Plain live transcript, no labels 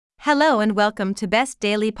Hello and welcome to Best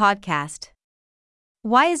Daily Podcast.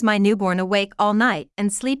 Why is my newborn awake all night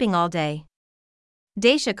and sleeping all day?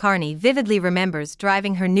 Daisha Carney vividly remembers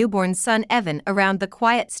driving her newborn son Evan around the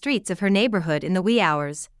quiet streets of her neighborhood in the wee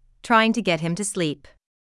hours, trying to get him to sleep.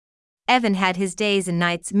 Evan had his days and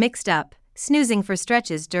nights mixed up, snoozing for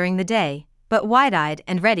stretches during the day, but wide-eyed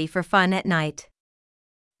and ready for fun at night.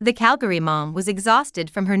 The Calgary mom was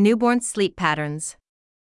exhausted from her newborn's sleep patterns.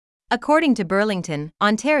 According to Burlington,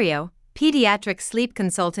 Ontario, pediatric sleep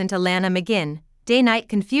consultant Alana McGinn, day-night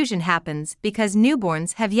confusion happens because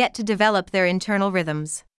newborns have yet to develop their internal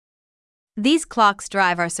rhythms. These clocks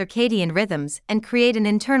drive our circadian rhythms and create an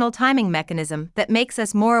internal timing mechanism that makes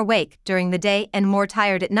us more awake during the day and more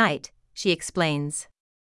tired at night, she explains.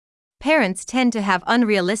 Parents tend to have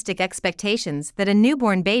unrealistic expectations that a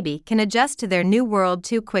newborn baby can adjust to their new world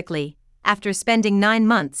too quickly, after spending 9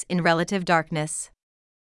 months in relative darkness.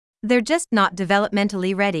 They're just not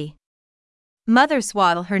developmentally ready. Mother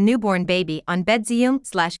swaddle her newborn baby on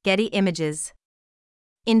Bedzium/Getty Images.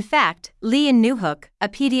 In fact, Leon Newhook, a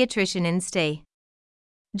pediatrician in St.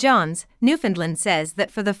 John's, Newfoundland says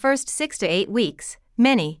that for the first 6 to 8 weeks,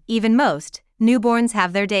 many, even most, newborns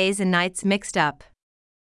have their days and nights mixed up.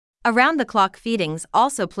 Around-the-clock feedings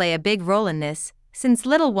also play a big role in this, since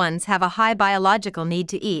little ones have a high biological need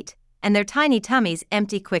to eat, and their tiny tummies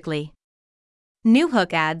empty quickly.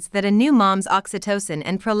 Newhook adds that a new mom's oxytocin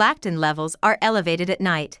and prolactin levels are elevated at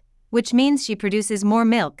night, which means she produces more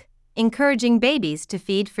milk, encouraging babies to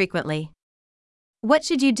feed frequently. What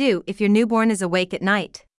should you do if your newborn is awake at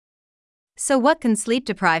night? So what can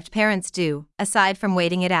sleep-deprived parents do, aside from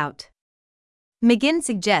waiting it out? McGinn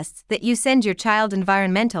suggests that you send your child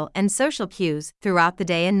environmental and social cues throughout the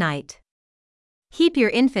day and night. Keep your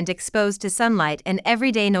infant exposed to sunlight and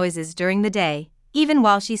everyday noises during the day. Even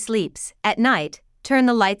while she sleeps, at night, turn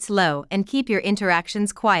the lights low and keep your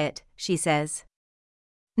interactions quiet, she says.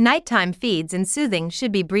 Nighttime feeds and soothing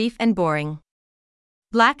should be brief and boring.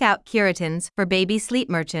 Blackout curatins for baby sleep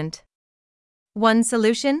merchant. One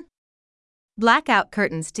solution? Blackout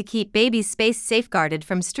curtains to keep baby's space safeguarded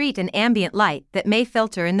from street and ambient light that may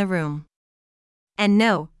filter in the room. And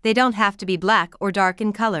no, they don't have to be black or dark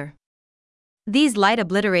in color. These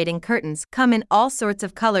light-obliterating curtains come in all sorts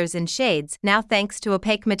of colors and shades now thanks to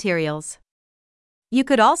opaque materials. You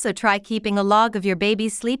could also try keeping a log of your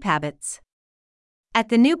baby's sleep habits. At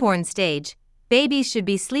the newborn stage, babies should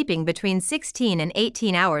be sleeping between 16 and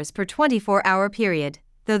 18 hours per 24-hour period,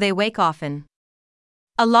 though they wake often.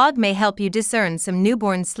 A log may help you discern some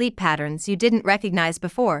newborn sleep patterns you didn't recognize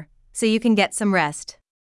before, so you can get some rest.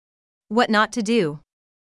 What not to do?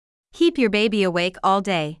 Keep your baby awake all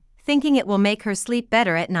day, thinking it will make her sleep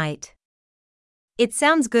better at night. It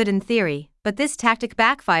sounds good in theory, but this tactic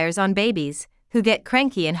backfires on babies, who get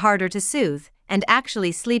cranky and harder to soothe, and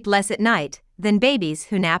actually sleep less at night than babies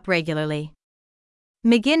who nap regularly.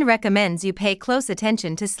 McGinn recommends you pay close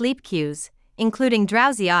attention to sleep cues, including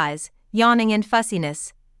drowsy eyes, yawning and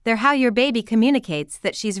fussiness. They're how your baby communicates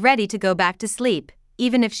that she's ready to go back to sleep,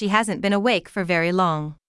 even if she hasn't been awake for very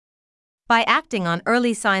long. By acting on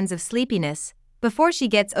early signs of sleepiness, before she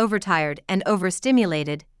gets overtired and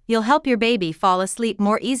overstimulated, you'll help your baby fall asleep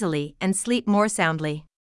more easily and sleep more soundly.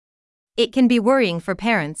 It can be worrying for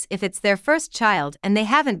parents if it's their first child and they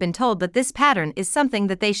haven't been told that this pattern is something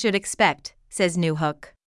that they should expect, says Newhook.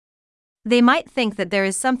 They might think that there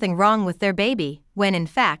is something wrong with their baby, when in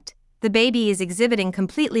fact, the baby is exhibiting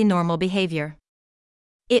completely normal behavior.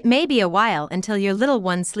 It may be a while until your little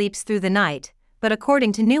one sleeps through the night, but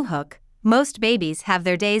according to Newhook, most babies have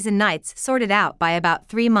their days and nights sorted out by about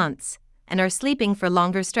 3 months, and are sleeping for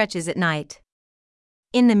longer stretches at night.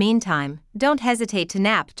 In the meantime, don't hesitate to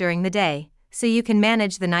nap during the day, so you can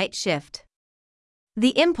manage the night shift.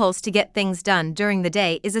 The impulse to get things done during the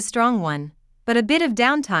day is a strong one, but a bit of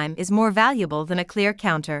downtime is more valuable than a clear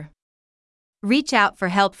counter. Reach out for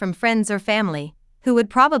help from friends or family, who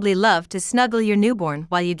would probably love to snuggle your newborn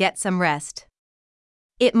while you get some rest.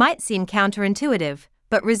 It might seem counterintuitive,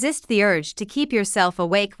 but resist the urge to keep yourself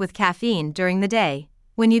awake with caffeine during the day.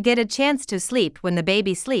 When you get a chance to sleep when the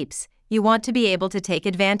baby sleeps, you want to be able to take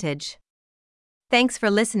advantage. Thanks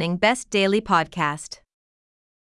for listening, Best Daily Podcast.